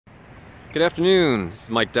Good afternoon, this is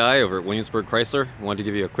Mike Dye over at Williamsburg Chrysler. I wanted to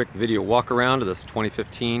give you a quick video walk around of this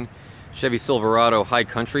 2015 Chevy Silverado High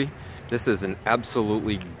Country. This is an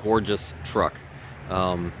absolutely gorgeous truck.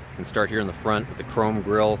 You can start here in the front with the chrome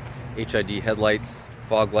grille, HID headlights,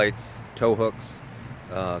 fog lights, tow hooks,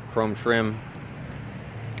 chrome trim,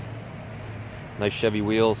 nice Chevy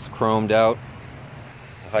wheels, chromed out,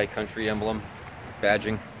 the High Country emblem,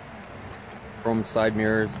 badging, chrome side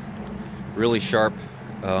mirrors, really sharp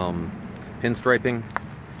pinstriping,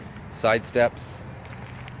 side steps,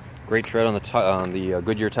 great tread on the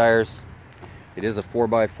Goodyear tires. It is a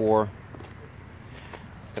 4x4.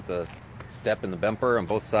 It's got the step and the bumper on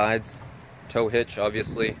both sides, tow hitch,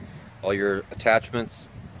 obviously, all your attachments.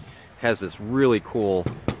 It has this really cool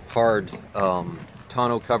hard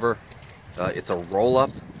tonneau cover. It's a roll-up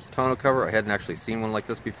tonneau cover. I hadn't actually seen one like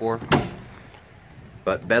this before.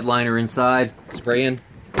 But bed liner inside, spray-in.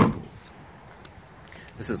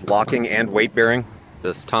 This is locking and weight bearing,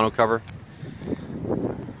 this tonneau cover.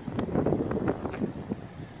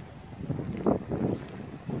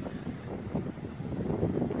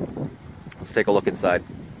 Let's take a look inside.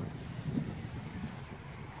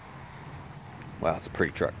 Wow, it's a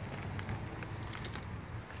pretty truck.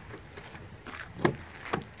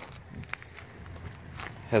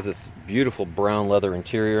 Has this beautiful brown leather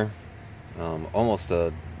interior, almost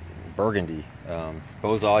a burgundy.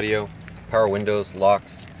 Bose audio, power windows,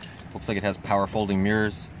 locks. Looks like it has power folding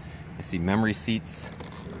mirrors. I see memory seats.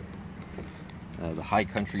 The High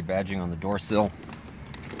Country badging on the door sill.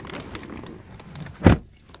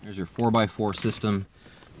 There's your 4x4 system,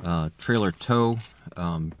 trailer tow.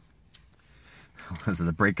 This is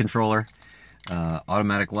the brake controller,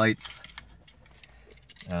 automatic lights.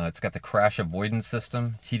 It's got the crash avoidance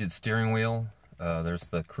system, heated steering wheel. There's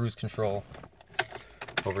the cruise control.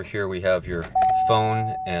 Over here we have your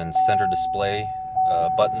phone and center display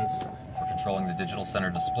buttons for controlling the digital center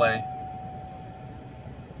display.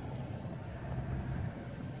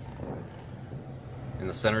 In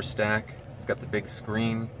the center stack, it's got the big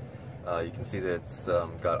screen. You can see that it's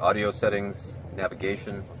got audio settings,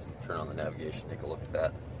 navigation. Let's turn on the navigation, take a look at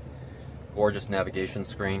that. Gorgeous navigation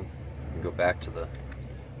screen. You can go back to the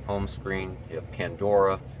home screen. You have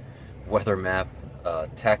Pandora, weather map,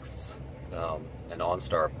 texts, and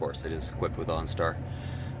OnStar, of course. It is equipped with OnStar.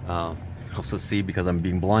 Also see, because I'm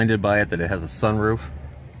being blinded by it, that it has a sunroof.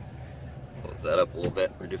 Close that up a little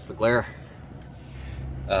bit, reduce the glare.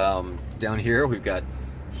 Down here we've got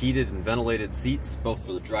heated and ventilated seats, both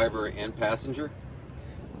for the driver and passenger.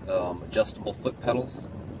 Adjustable foot pedals.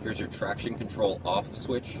 Here's your traction control off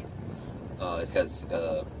switch. It has,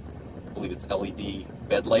 I believe it's LED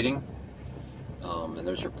bed lighting. And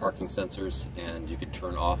there's your parking sensors, and you can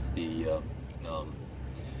turn off the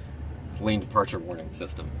lane departure warning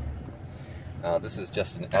system. This is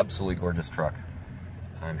just an absolutely gorgeous truck.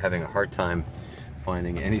 I'm having a hard time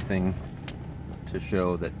finding anything to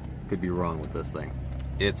show that could be wrong with this thing.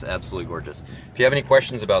 It's absolutely gorgeous. If you have any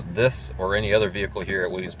questions about this or any other vehicle here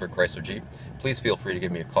at Williamsburg Chrysler Jeep, please feel free to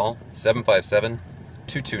give me a call,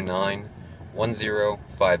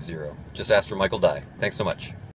 757-229-1050. Just ask for Michael Dye. Thanks so much.